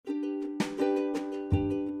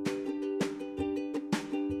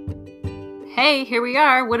Hey, here we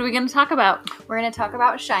are. What are we going to talk about? We're going to talk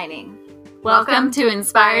about shining. Welcome to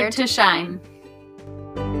Inspired to Shine.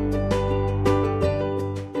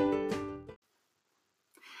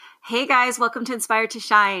 Hey guys, welcome to Inspired to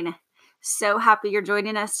Shine. So happy you're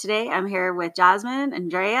joining us today. I'm here with Jasmine,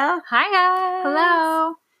 Andrea. Hi, guys.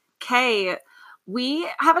 Hello. Okay, we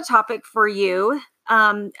have a topic for you.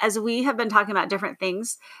 As we have been talking about different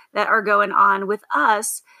things that are going on with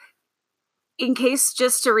us. In case,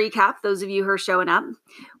 just to recap, those of you who are showing up,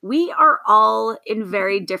 we are all in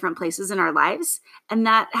very different places in our lives. And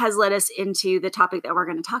that has led us into the topic that we're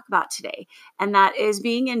going to talk about today. And that is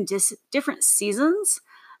being in different seasons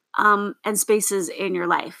and spaces in your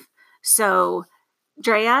life. So,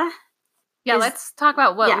 Drea? Yeah, let's talk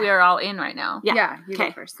about what we are all in right now. Yeah, you go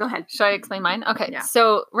Okay, first. go ahead. Should I explain mine? Okay, Yeah.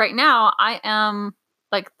 So right now I am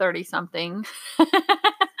like 30-something.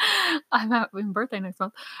 I'm having birthday next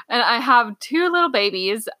month. And I have two little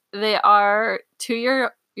babies. They are 2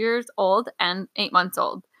 years old and 8 months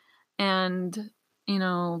old. And,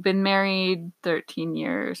 been married 13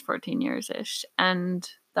 years, 14 years-ish. And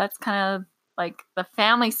that's kind of like the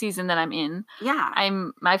family season that I'm in. Yeah.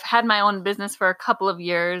 I've had my own business for a couple of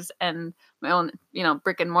years and my own,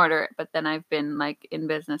 brick and mortar, but then I've been like in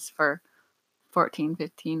business for 14,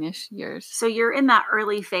 15-ish years. So you're in that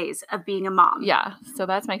early phase of being a mom. Yeah. So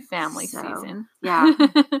that's my family season. Yeah.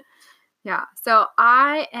 Yeah. So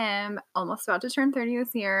I am almost about to turn 30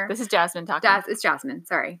 this year. This is Jasmine talking. It's Jasmine.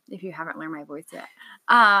 Sorry if you haven't learned my voice yet.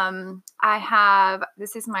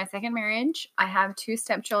 This is my second marriage. I have 2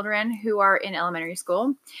 stepchildren who are in elementary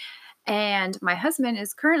school. And my husband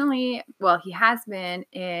is currently, he has been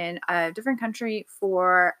in a different country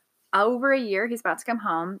for over a year. He's about to come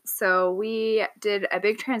home. So we did a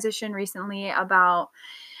big transition recently about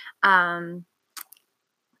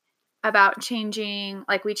changing,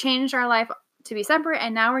 we changed our life to be separate,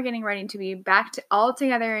 and now we're getting ready to be back to all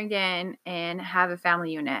together again and have a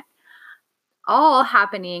family unit. All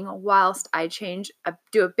happening whilst I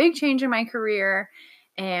do a big change in my career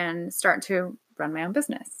and start to run my own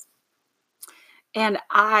business. And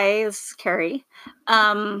this is Carrie.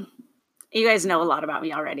 You guys know a lot about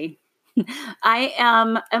me already.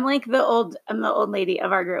 I'm like I'm the old lady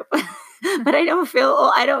of our group. But I don't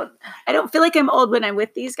feel like I'm old when I'm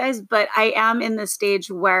with these guys, but I am in the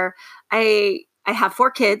stage where I have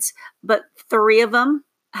 4 kids, but 3 of them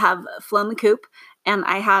have flown the coop and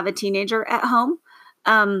I have a teenager at home.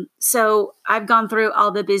 So I've gone through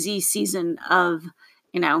all the busy season of,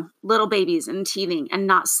 little babies and teething and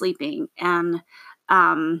not sleeping. And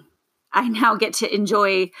I now get to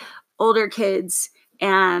enjoy older kids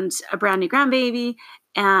and a brand new grandbaby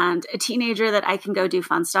and a teenager that I can go do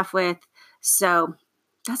fun stuff with. So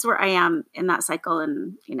that's where I am in that cycle.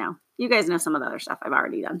 And, you guys know some of the other stuff I've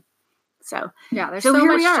already done. So yeah, there's so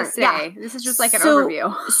much to say. Yeah. This is just like an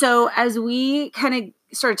overview. So as we kind of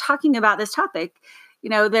started talking about this topic,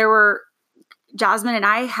 Jasmine and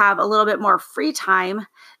I have a little bit more free time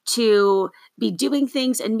to be doing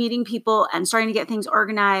things and meeting people and starting to get things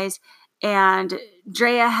organized. And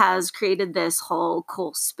Drea has created this whole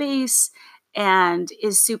cool space and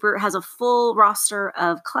has a full roster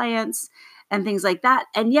of clients and things like that.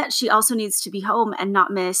 And yet she also needs to be home and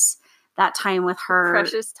not miss that time with her.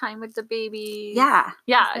 Precious time with the baby. Yeah.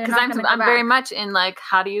 Yeah. Because I'm very much in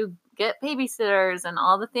how do you get babysitters and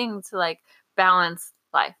all the things to balance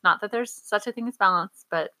life. Not that there's such a thing as balance,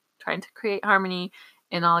 but trying to create harmony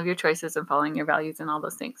in all of your choices and following your values and all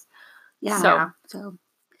those things. Yeah.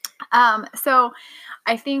 So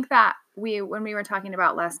I think that when we were talking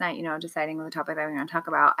about last night, deciding on the topic that we were going to talk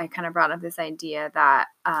about, I kind of brought up this idea that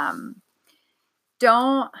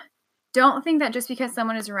don't think that just because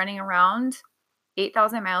someone is running around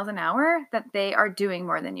 8,000 miles an hour that they are doing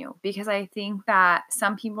more than you. Because I think that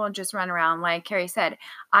some people just run around, like Carrie said,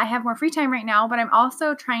 I have more free time right now, but I'm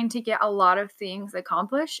also trying to get a lot of things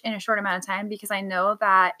accomplished in a short amount of time because I know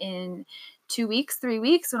that in 2 weeks, 3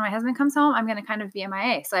 weeks, when my husband comes home, I'm going to kind of be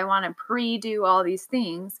MIA. So I want to pre-do all these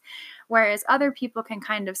things, whereas other people can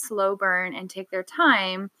kind of slow burn and take their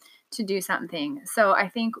time to do something. So I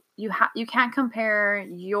think you can't compare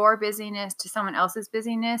your busyness to someone else's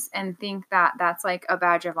busyness and think that that's like a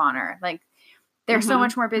badge of honor. Like they're so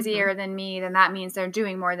much more busier than me, then that means they're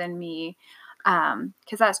doing more than me.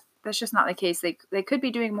 Because that's just not the case. They could be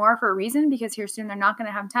doing more for a reason because here soon they're not going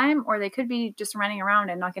to have time, or they could be just running around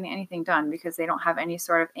and not getting anything done because they don't have any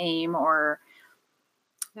sort of aim or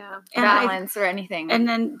balance or anything. And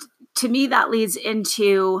then to me, that leads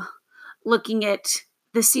into looking at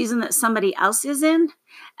the season that somebody else is in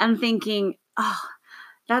and thinking, oh,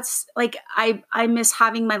 that's I miss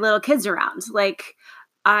having my little kids around.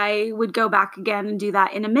 I would go back again and do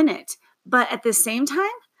that in a minute. But at the same time,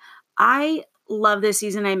 I love the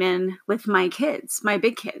season I'm in with my kids, my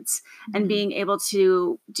big kids, and being able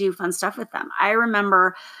to do fun stuff with them. I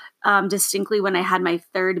remember distinctly when I had my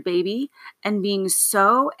third baby and being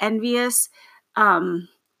so envious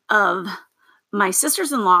of my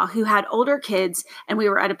sisters-in-law who had older kids, and we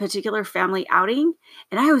were at a particular family outing,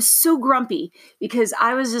 and I was so grumpy because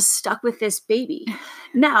I was just stuck with this baby.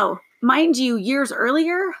 Now, mind you, years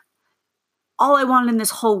earlier, all I wanted in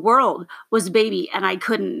this whole world was a baby, and I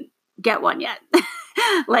couldn't get one yet.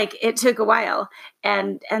 Like, it took a while.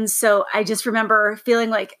 And so I just remember feeling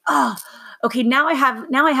like, oh, okay, now I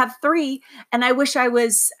have 3, and I wish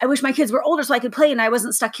my kids were older so I could play and I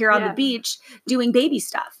wasn't stuck here on the beach doing baby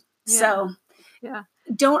stuff. Yeah. So Yeah.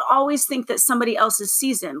 don't always think that somebody else's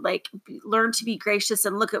season. Like, learn to be gracious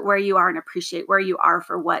and look at where you are and appreciate where you are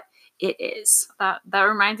for what it is. That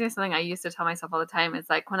reminds me of something I used to tell myself all the time. It's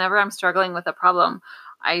like whenever I'm struggling with a problem,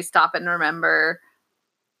 I stop and remember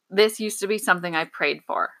this used to be something I prayed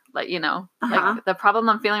for. Like, like the problem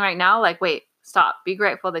I'm feeling right now, like, wait, stop, be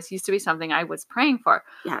grateful. This used to be something I was praying for.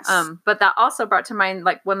 Yes. But that also brought to mind,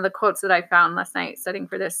 like, one of the quotes that I found last night studying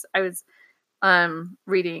for this. I was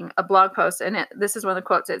reading a blog post, and this is one of the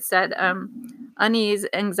quotes. It said, unease,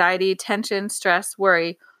 anxiety, tension, stress,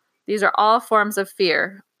 worry. These are all forms of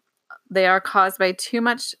fear. They are caused by too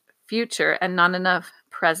much future and not enough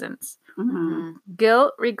presence.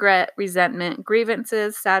 Guilt, regret, resentment,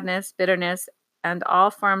 grievances, sadness, bitterness, and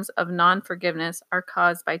all forms of non-forgiveness are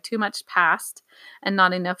caused by too much past and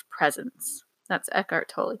not enough presence. That's Eckhart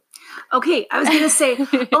Tolle. Okay, I was going to say,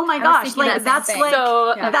 oh my gosh, like that's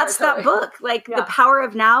that book, like The Power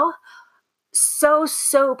of Now.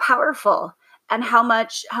 So powerful. And how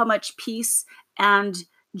much peace and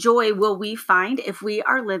joy will we find if we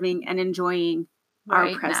are living and enjoying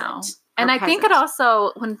our present now. And I think it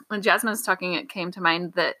also, when Jasmine was talking, it came to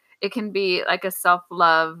mind that it can be like a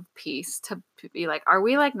self-love piece to be like, are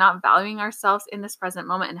we like not valuing ourselves in this present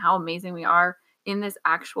moment and how amazing we are in this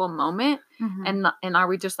actual moment? And are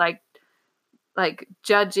we just like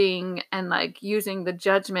judging and like using the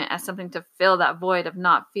judgment as something to fill that void of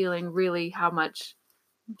not feeling really how much,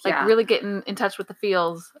 like really getting in touch with the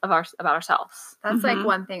feels of about ourselves. That's like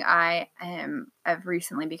one thing I've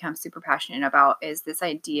recently become super passionate about is this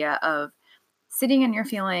idea of sitting in your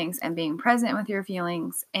feelings and being present with your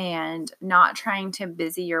feelings and not trying to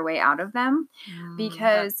busy your way out of them,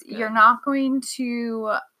 because you're not going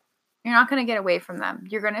to get away from them.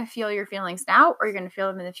 You're going to feel your feelings now, or you're going to feel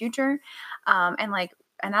them in the future.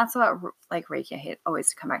 And that's what, like, Reiki, I hate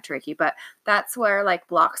always to come back to Reiki, but that's where like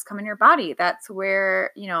blocks come in your body. That's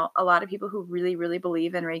where, a lot of people who really, really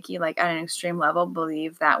believe in Reiki, like at an extreme level,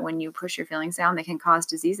 believe that when you push your feelings down, they can cause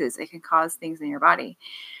diseases. They can cause things in your body.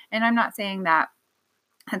 And I'm not saying that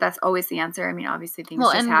that's always the answer. I mean, obviously things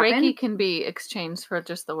just happen. Reiki can be exchanged for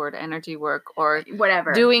just the word energy work or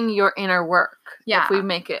whatever. Doing your inner work. Yeah. If we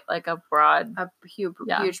make it like a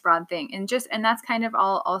huge broad thing. And that's kind of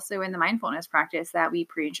all also in the mindfulness practice that we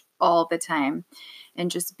preach all the time,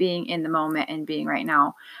 and just being in the moment and being right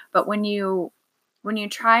now. But when you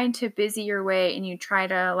try to busy your way and you try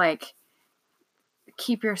to like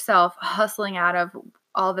keep yourself hustling out of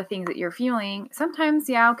all the things that you're feeling, sometimes,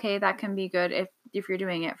 that can be good if you're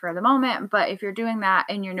doing it for the moment. But if you're doing that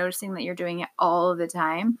and you're noticing that you're doing it all of the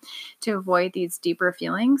time to avoid these deeper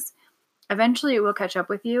feelings, eventually it will catch up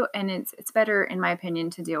with you. And it's better, in my opinion,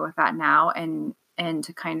 to deal with that now and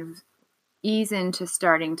to kind of ease into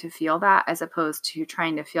starting to feel that, as opposed to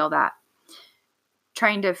trying to feel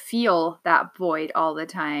that void all the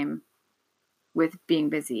time with being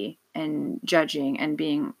busy and judging and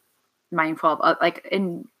being mindful of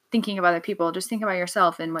and thinking of other people. Just think about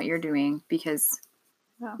yourself and what you're doing, because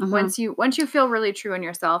once you feel really true in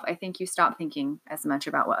yourself, I think you stop thinking as much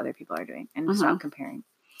about what other people are doing and stop comparing.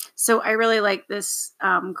 So I really like this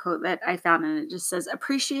quote that I found, and it just says,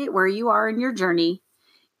 appreciate where you are in your journey,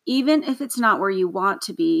 even if it's not where you want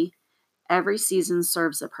to be. Every season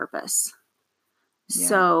serves a purpose. Yeah.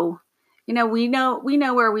 So, we know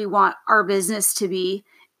where we want our business to be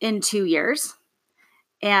in 2 years.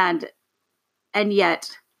 And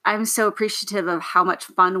yet I'm so appreciative of how much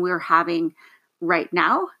fun we're having right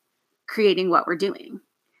now, creating what we're doing,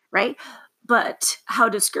 right? But how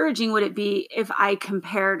discouraging would it be if I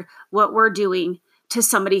compared what we're doing to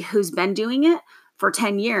somebody who's been doing it for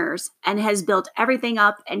 10 years and has built everything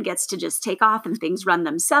up and gets to just take off and things run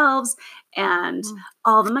themselves and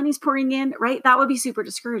all the money's pouring in, right? That would be super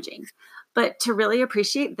discouraging. But to really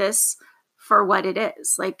appreciate this for what it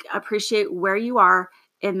is, like appreciate where you are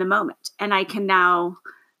in the moment. And I can now,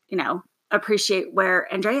 appreciate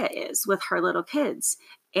where Andrea is with her little kids,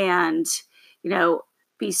 and,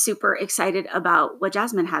 be super excited about what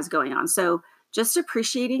Jasmine has going on. So just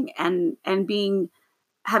appreciating and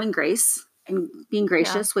having grace and being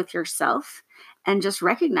gracious with yourself, and just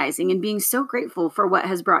recognizing and being so grateful for what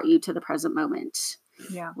has brought you to the present moment.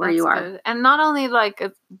 Yeah, where you are. Good. And not only like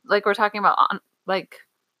we're talking about like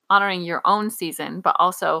honoring your own season, but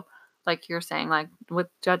also like you're saying, like with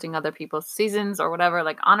judging other people's seasons or whatever,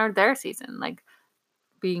 like honor their season, like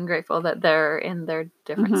being grateful that they're in their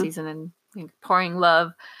different season, and pouring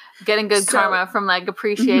love, getting good karma from like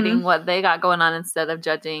appreciating what they got going on instead of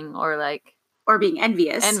judging or being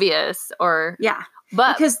envious or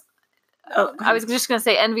but because I was just gonna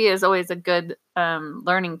say envy is always a good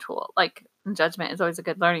learning tool. Like judgment is always a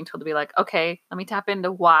good learning tool to be like, okay, let me tap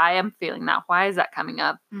into why I'm feeling that. Why is that coming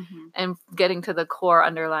up? And getting to the core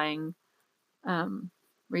underlying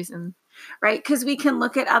reason. Right. Because we can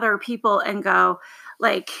look at other people and go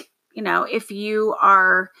like, if you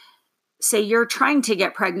are, say you're trying to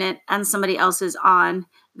get pregnant and somebody else is on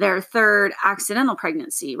their third accidental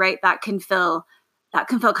pregnancy, right? That can feel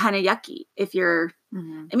kind of yucky if you're,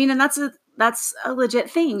 I mean, and that's a legit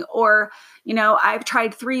thing. Or, I've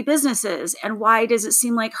tried 3 businesses, and why does it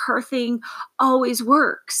seem like her thing always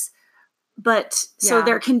works? But so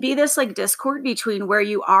there can be this like discord between where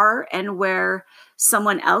you are and where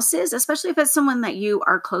someone else is, especially if it's someone that you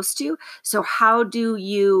are close to. So how would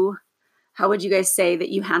you guys say that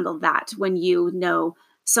you handle that when you know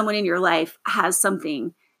someone in your life has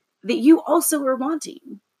something that you also are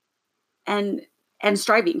wanting and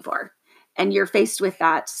striving for, and you're faced with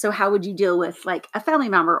that? So how would you deal with like a family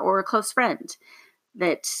member or a close friend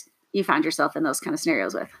that you found yourself in those kind of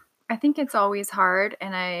scenarios with? I think it's always hard,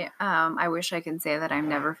 and I wish I could say that I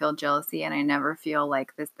never feel jealousy and I never feel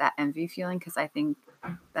like that envy feeling, because I think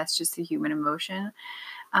that's just a human emotion.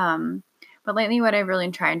 But lately, what I've really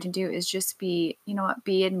tried to do is just be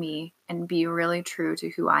in me and be really true to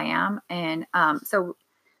who I am. And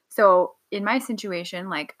so in my situation,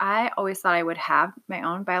 like I always thought I would have my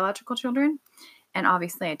own biological children. And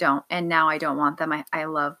obviously I don't. And now I don't want them. I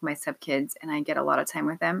love my stepkids and I get a lot of time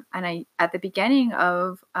with them. And at the beginning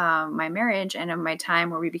of my marriage and of my time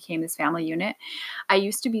where we became this family unit, I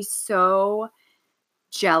used to be so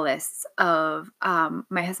jealous of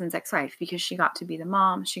my husband's ex-wife because she got to be the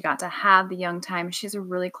mom. She got to have the young time. She has a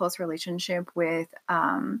really close relationship with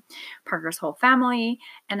Parker's whole family.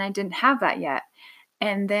 And I didn't have that yet.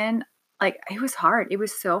 And then like, it was hard. It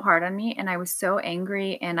was so hard on me. And I was so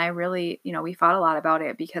angry. And I really, we fought a lot about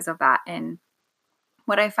it because of that. And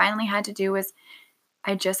what I finally had to do was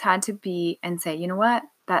I just had to be and say, you know what?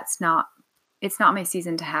 It's not my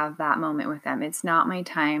season to have that moment with them. It's not my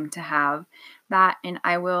time to have that. And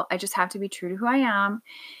I just have to be true to who I am,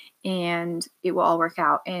 and it will all work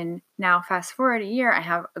out. And now fast forward a year, I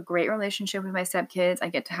have a great relationship with my stepkids. I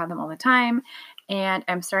get to have them all the time. And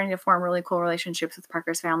I'm starting to form really cool relationships with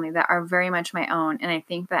Parker's family that are very much my own. And I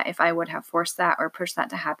think that if I would have forced that or pushed that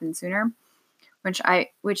to happen sooner, which I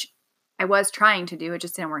was trying to do, it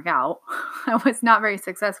just didn't work out. I was not very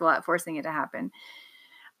successful at forcing it to happen.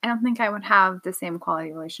 I don't think I would have the same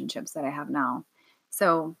quality relationships that I have now.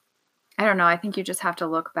 So I don't know. I think you just have to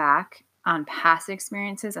look back on past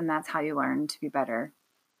experiences, and that's how you learn to be better.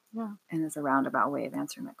 Yeah. And it's a roundabout way of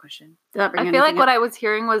answering that question. I feel like what I was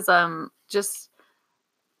hearing was just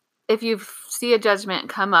if you see a judgment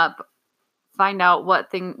come up, find out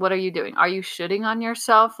what are you doing? Are you shitting on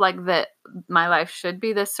yourself like that my life should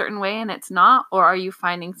be this certain way and it's not? Or are you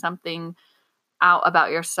finding something out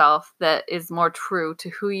about yourself that is more true to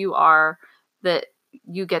who you are, that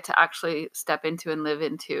you get to actually step into and live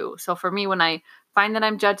into? So for me, when I find that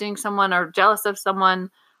I'm judging someone or jealous of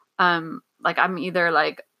someone, like I'm either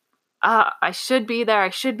like, I should be there,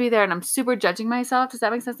 and I'm super judging myself. Does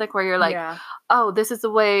that make sense? Like where you're like, oh, this is the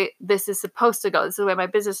way this is supposed to go. This is the way my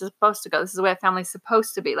business is supposed to go. This is the way a family's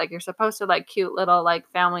supposed to be. Like you're supposed to like cute little like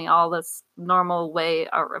family, all this normal way,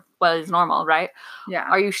 or what is normal, right? Yeah.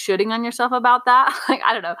 Are you shitting on yourself about that? Like,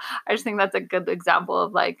 I don't know. I just think that's a good example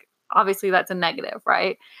of like, obviously that's a negative,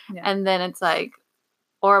 right? Yeah. And then it's like,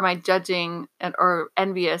 or am I judging or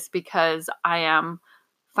envious because I am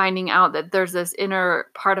finding out that there's this inner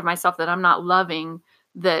part of myself that I'm not loving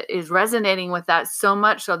that is resonating with that so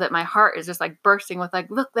much so that my heart is just like bursting with like,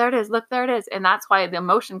 look, there it is. Look, there it is. And that's why the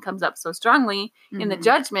emotion comes up so strongly in the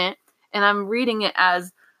judgment. And I'm reading it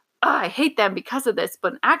as, oh, I hate them because of this.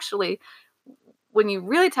 But actually, when you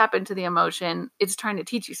really tap into the emotion, it's trying to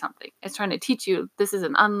teach you something. It's trying to teach you this is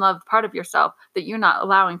an unloved part of yourself that you're not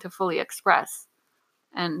allowing to fully express.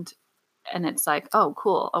 And it's like, oh,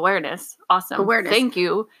 cool. Awareness. Awesome. Awareness. Thank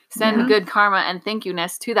you. Send good karma and thank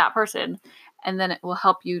you-ness to that person. And then it will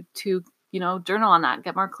help you to, journal on that,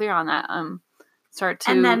 get more clear on that. start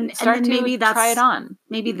to and then maybe try it on.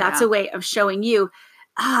 Maybe that's a way of showing you,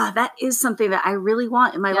 that is something that I really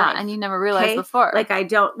want in my life. And you never realized before. Like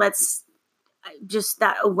just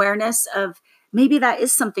that awareness of maybe that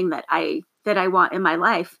is something that I want in my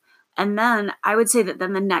life. And then I would say that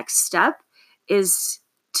then the next step is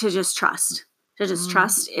to just trust,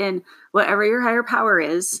 trust in whatever your higher power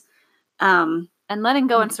is. And letting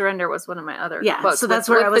go and surrender was one of my other quotes. So that's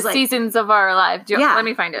where I was the seasons of our life. Let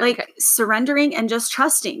me find it. Like surrendering and just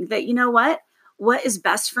trusting that, you know what is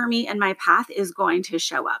best for me and my path is going to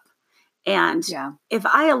show up. And if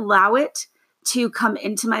I allow it to come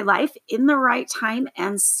into my life in the right time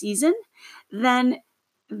and season, then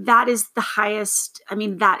that is the highest. I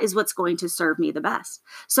mean, that is what's going to serve me the best.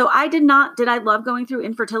 So did I love going through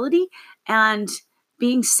infertility and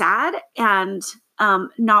being sad and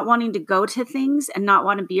not wanting to go to things and not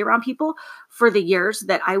want to be around people for the years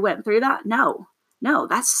that I went through that? No,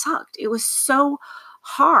 that sucked. It was so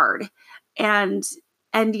hard. And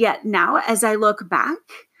yet now, as I look back,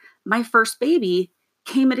 my first baby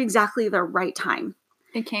came at exactly the right time.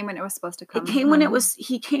 It came when it was supposed to come. He came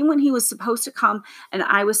when he was supposed to come, and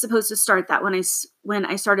I was supposed to start that. When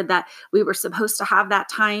I started that, we were supposed to have that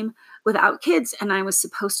time without kids, and I was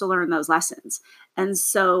supposed to learn those lessons. And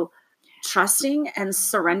so trusting and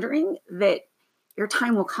surrendering that your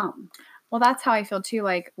time will come. Well, that's how I feel too.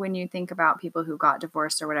 Like when you think about people who got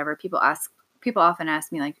divorced or whatever, people often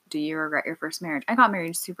ask me, like, do you regret your first marriage? I got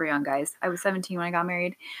married super young, guys. I was 17 when I got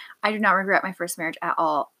married. I do not regret my first marriage at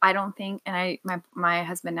all. I don't think, and my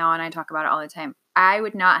husband now and I talk about it all the time, I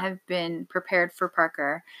would not have been prepared for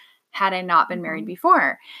Parker had I not been married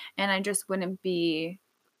before. And I just wouldn't be,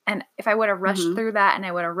 and if I would have rushed through that and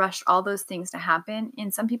I would have rushed all those things to happen,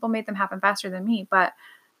 and some people made them happen faster than me, but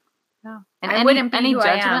and I wouldn't be any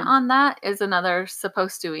judgment on that is another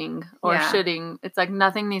supposed toing or shoulding. It's like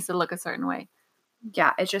nothing needs to look a certain way.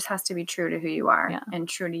 Yeah, it just has to be true to who you are and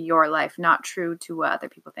true to your life, not true to what other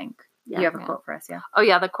people think. Yeah. You have a quote for us, Oh,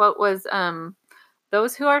 yeah. The quote was,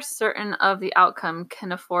 those who are certain of the outcome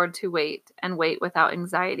can afford to wait and wait without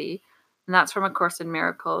anxiety. And that's from A Course in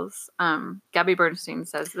Miracles. Gabby Bernstein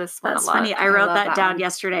says this one a lot. That's funny. I wrote that down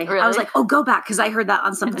yesterday. Really? I was like, oh, go back, because I heard that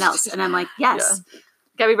on something else. And I'm like, yes. Yeah.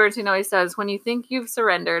 Gabby Bernstein always says, when you think you've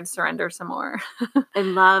surrendered, surrender some more. I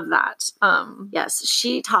love that. Yes,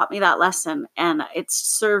 she taught me that lesson, and it's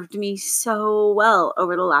served me so well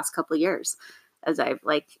over the last couple of years. As I've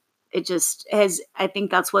it just has, I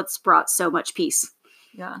think that's what's brought so much peace.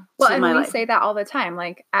 Yeah. Well, and we say that all the time.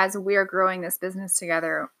 Like, as we're growing this business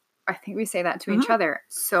together, I think we say that to each other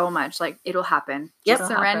so much. Like, it'll happen. Yep.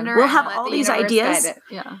 Just surrender. We'll have all these ideas.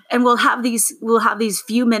 And we'll have these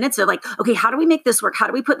few minutes of like, okay, how do we make this work? How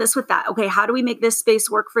do we put this with that? Okay, how do we make this space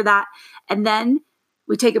work for that? And then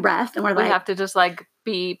we take a breath and we have to just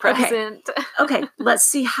be present. Okay, let's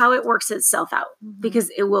see how it works itself out, because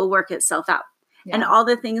it will work itself out. Yeah. And all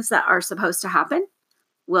the things that are supposed to happen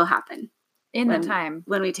will happen in the time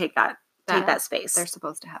when we take that space. They're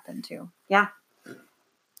supposed to happen too. Yeah.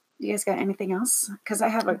 You guys got anything else? Because I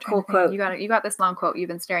have a cool quote. You got this long quote you've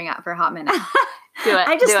been staring at for a hot minute. Do it.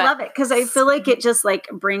 I just love it because I feel like it just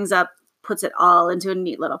puts it all into a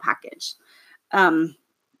neat little package. And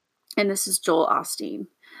this is Joel Osteen.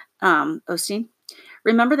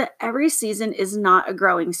 Remember that every season is not a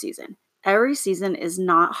growing season. Every season is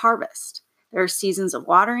not harvest. There are seasons of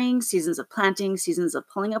watering, seasons of planting, seasons of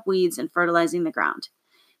pulling up weeds and fertilizing the ground.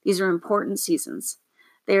 These are important seasons.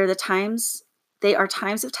 They are times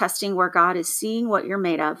of testing where God is seeing what you're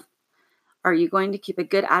made of. Are you going to keep a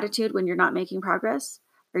good attitude when you're not making progress?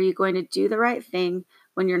 Are you going to do the right thing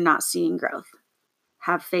when you're not seeing growth?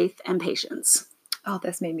 Have faith and patience. Oh,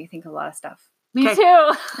 this made me think a lot of stuff. Me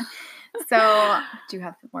too. So, do you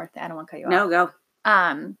have more? I don't want to cut you off. No,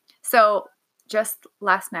 go. So just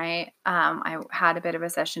last night, I had a bit of a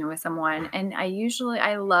session with someone, and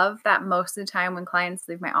I love that most of the time when clients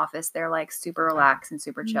leave my office, they're super relaxed and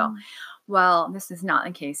super chill. Well, this is not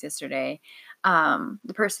the case yesterday.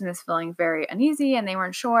 The person is feeling very uneasy and they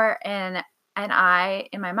weren't sure. And I,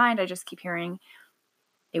 in my mind, I just keep hearing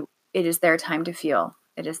it is their time to feel.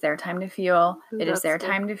 It is their time to feel. It is their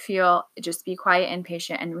time to feel. Just be quiet and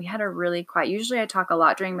patient. And we had a really quiet, usually I talk a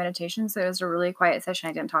lot during meditation. So it was a really quiet session.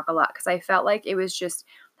 I didn't talk a lot because I felt like it was just,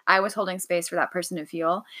 I was holding space for that person to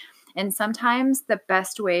feel. And sometimes the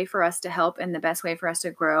best way for us to help and the best way for us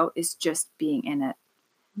to grow is just being in it.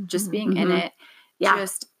 Just being in it. Yeah.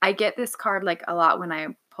 I get this card a lot when I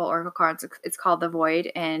pull Oracle cards. It's called The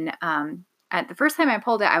Void. And at the first time I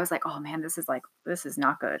pulled it, I was like, oh man, this is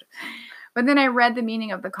not good. But then I read the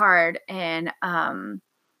meaning of the card, and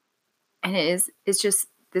it's just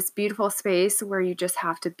this beautiful space where you just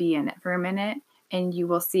have to be in it for a minute and you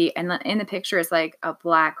will see, and in the picture is like a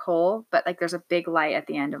black hole, but like there's a big light at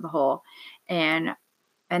the end of the hole. And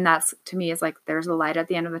that's, to me, is like, there's a light at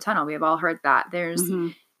the end of the tunnel. We have all heard that. There's,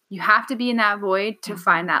 you have to be in that void to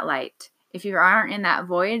find that light. If you aren't in that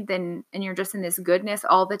void, then, and you're just in this goodness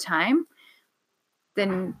all the time,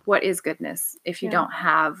 then what is goodness if you don't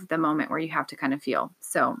have the moment where you have to kind of feel?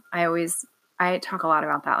 So I talk a lot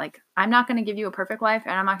about that. Like, I'm not going to give you a perfect life,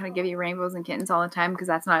 and I'm not going to give you rainbows and kittens all the time, because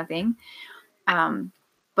that's not a thing.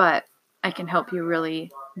 But I can help you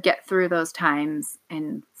really get through those times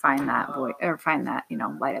and find that void, or find that,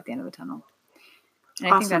 light at the end of the tunnel.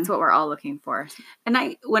 And I think that's what we're all looking for.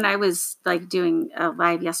 And when I was like doing a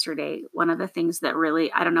live yesterday, one of the things that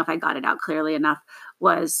really, I don't know if I got it out clearly enough,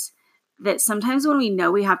 was that sometimes when we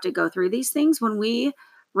know we have to go through these things, when we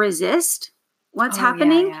resist what's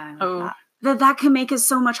happening, that can make it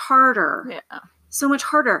so much harder. Yeah. So much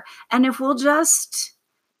harder. And if we'll just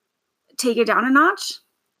take it down a notch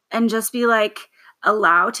and just be like,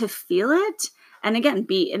 allow to feel it. And again,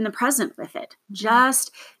 be in the present with it.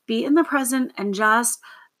 Just be in the present and just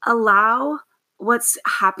allow what's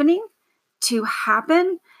happening to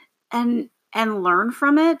happen, and learn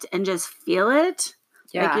from it, and just feel it.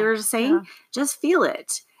 Yeah. Like you were saying, just feel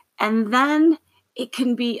it. And then it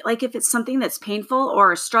can be like, if it's something that's painful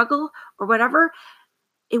or a struggle or whatever,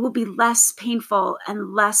 it will be less painful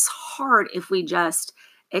and less hard if we just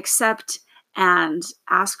accept and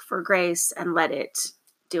ask for grace and let it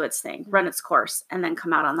do its thing, run its course, and then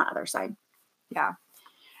come out on the other side. Yeah.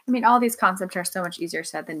 I mean, all these concepts are so much easier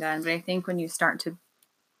said than done, but I think when you start to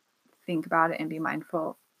think about it and be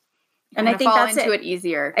mindful, and I think that's into it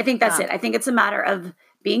easier. I think that's it. I think it's a matter of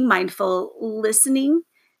being mindful, listening,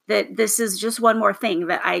 that this is just one more thing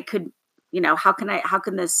that I could, how can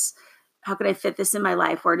I fit this in my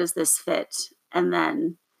life? Where does this fit? And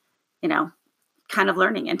then, kind of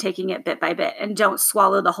learning and taking it bit by bit, and don't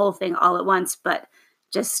swallow the whole thing all at once, but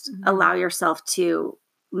just allow yourself to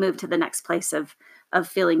move to the next place of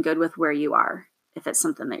feeling good with where you are, if it's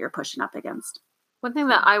something that you're pushing up against. One thing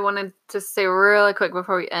that I wanted to say really quick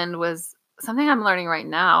before we end was something I'm learning right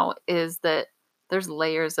now is that there's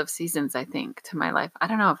layers of seasons, I think, to my life. I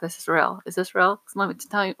don't know if this is real. Is this real? Let me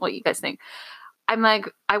tell you what you guys think. I'm like,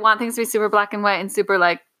 I want things to be super black and white and super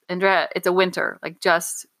like, Andrea, it's a winter. Like,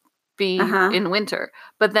 just be in winter.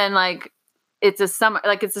 But then like, it's a summer,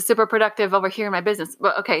 like it's a super productive over here in my business.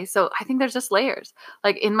 But okay, so I think there's just layers.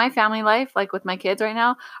 Like in my family life, like with my kids right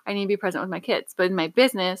now, I need to be present with my kids. But in my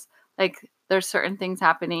business, like there's certain things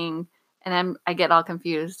happening, and I get all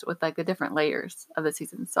confused with like the different layers of the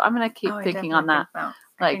season. So I'm gonna keep thinking on that. I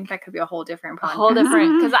think that could be a whole different podcast. A whole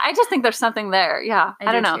different, because I just think there's something there. Yeah,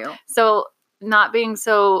 I don't know. Too. So not being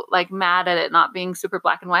so like mad at it, not being super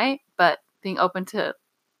black and white, but being open to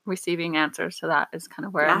receiving answers to that is kind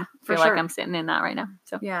of where I feel like I'm sitting in that right now.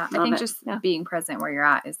 So I think just being present where you're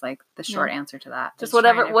at is like the short answer to that. Just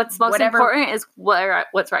what's most important is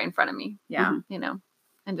what's right in front of me. Yeah.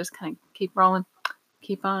 And just kind of keep rolling.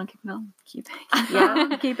 Keep on, keep it on.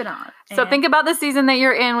 Keep it on. So think about the season that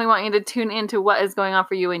you're in. We want you to tune into what is going on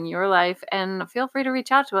for you in your life, and feel free to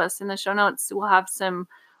reach out to us. In the show notes, we'll have some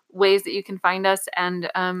ways that you can find us, and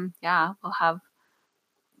we'll have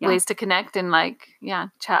ways to connect and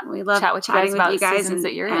chat. We love chat with you guys about seasons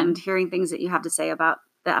that you're in, and hearing things that you have to say about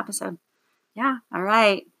the episode. Yeah. All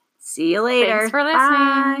right. See you later. Thanks for listening.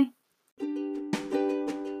 Bye.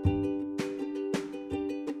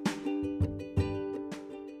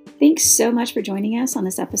 Thanks so much for joining us on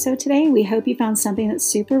this episode today. We hope you found something that's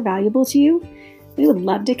super valuable to you. We would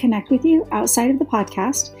love to connect with you outside of the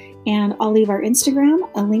podcast, and I'll leave our Instagram,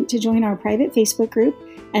 a link to join our private Facebook group,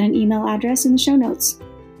 and an email address in the show notes.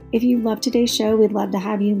 If you love today's show, we'd love to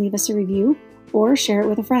have you leave us a review or share it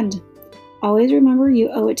with a friend. Always remember,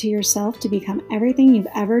 you owe it to yourself to become everything you've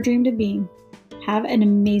ever dreamed of being. Have an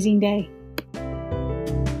amazing day.